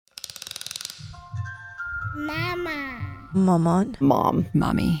Mama. Maman. Mom.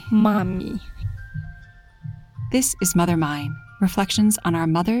 Mommy. Mommy. This is Mother Mine, reflections on our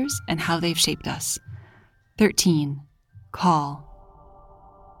mothers and how they've shaped us. 13. Call.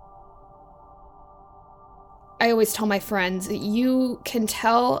 I always tell my friends, you can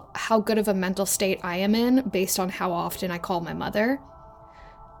tell how good of a mental state I am in based on how often I call my mother.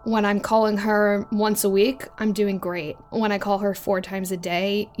 When I'm calling her once a week, I'm doing great. When I call her 4 times a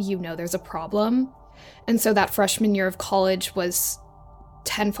day, you know there's a problem. And so that freshman year of college was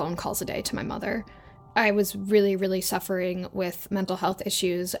 10 phone calls a day to my mother. I was really, really suffering with mental health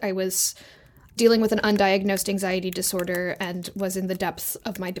issues. I was dealing with an undiagnosed anxiety disorder and was in the depths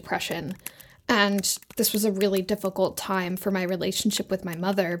of my depression. And this was a really difficult time for my relationship with my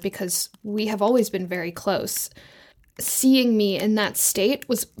mother because we have always been very close. Seeing me in that state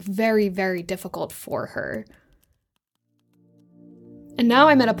was very, very difficult for her. And now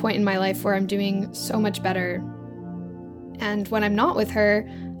I'm at a point in my life where I'm doing so much better. And when I'm not with her,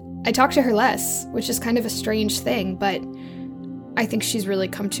 I talk to her less, which is kind of a strange thing, but I think she's really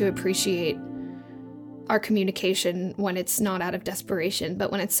come to appreciate our communication when it's not out of desperation,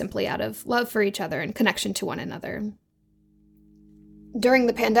 but when it's simply out of love for each other and connection to one another. During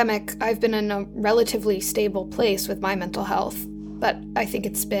the pandemic, I've been in a relatively stable place with my mental health, but I think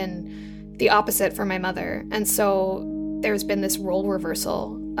it's been the opposite for my mother. And so there's been this role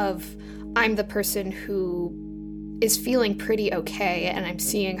reversal of I'm the person who is feeling pretty okay, and I'm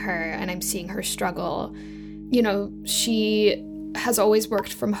seeing her struggle. You know, she has always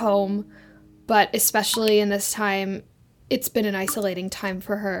worked from home, but especially in this time, it's been an isolating time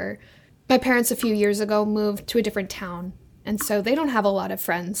for her. My parents a few years ago moved to a different town, and so they don't have a lot of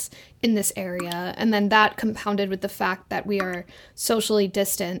friends in this area. And then that compounded with the fact that we are socially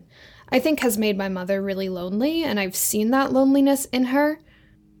distant, I think has made my mother really lonely, and I've seen that loneliness in her.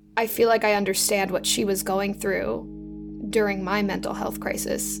 I feel like I understand what she was going through during my mental health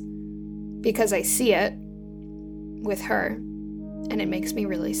crisis because I see it with her, and it makes me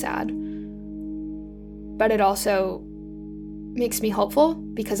really sad. But it also makes me hopeful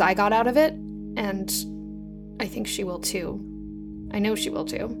because I got out of it, and I think she will too. I know she will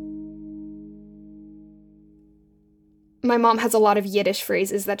too. My mom has a lot of Yiddish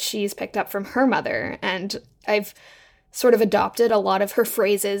phrases that she's picked up from her mother, and I've sort of adopted a lot of her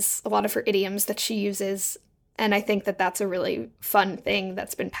phrases, a lot of her idioms that she uses, and I think that that's a really fun thing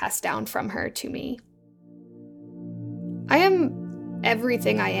that's been passed down from her to me. I am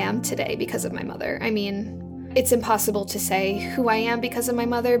everything I am today because of my mother. I mean, it's impossible to say who I am because of my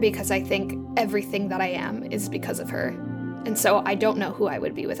mother because I think everything that I am is because of her. And so I don't know who I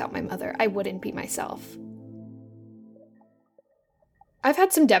would be without my mother. I wouldn't be myself. I've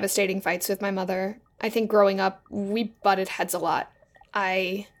had some devastating fights with my mother. I think growing up, we butted heads a lot.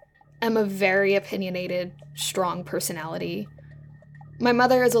 I am a very opinionated, strong personality. My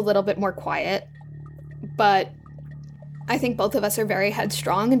mother is a little bit more quiet, but I think both of us are very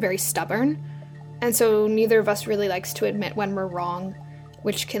headstrong and very stubborn, and so neither of us really likes to admit when we're wrong,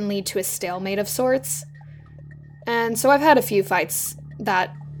 which can lead to a stalemate of sorts. And so I've had a few fights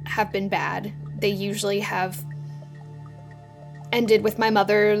that have been bad. They usually have ended with my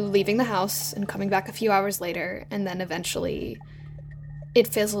mother leaving the house and coming back a few hours later, and then eventually it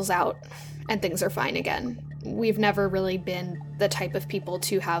fizzles out and things are fine again. We've never really been the type of people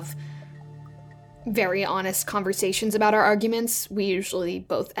to have very honest conversations about our arguments. We usually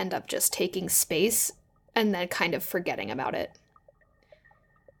both end up just taking space and then kind of forgetting about it,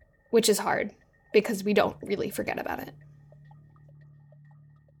 which is hard because we don't really forget about it.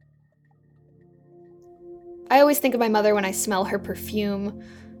 I always think of my mother when I smell her perfume.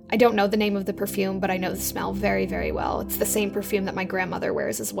 I don't know the name of the perfume, but I know the smell very, very well. It's the same perfume that my grandmother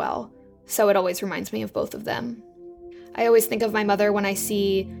wears as well, so it always reminds me of both of them. I always think of my mother when I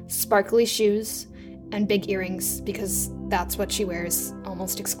see sparkly shoes and big earrings, because that's what she wears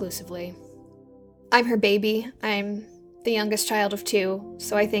almost exclusively. I'm her baby. I'm the youngest child of 2,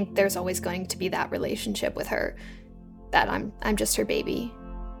 so I think there's always going to be that relationship with her, that I'm just her baby.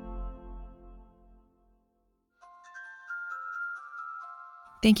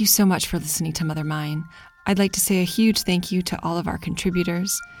 Thank you so much for listening to Mother Mine. I'd like to say a huge thank you to all of our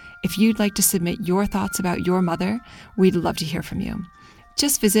contributors. If you'd like to submit your thoughts about your mother, we'd love to hear from you.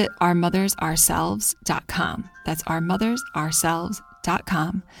 Just visit ourmothersourselves.com. That's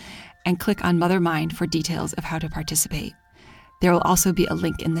ourmothersourselves.com, and click on Mother Mine for details of how to participate. There will also be a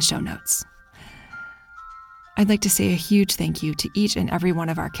link in the show notes. I'd like to say a huge thank you to each and every one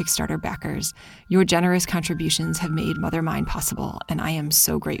of our Kickstarter backers. Your generous contributions have made Mother Mine possible, and I am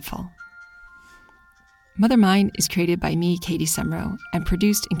so grateful. Mother Mine is created by me, Katie Semro, and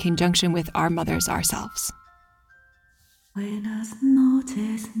produced in conjunction with Our Mothers Ourselves. Buenas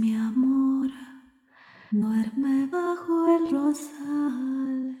noches, mi amor. Duerme bajo el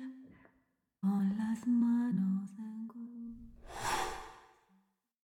rosal con las manos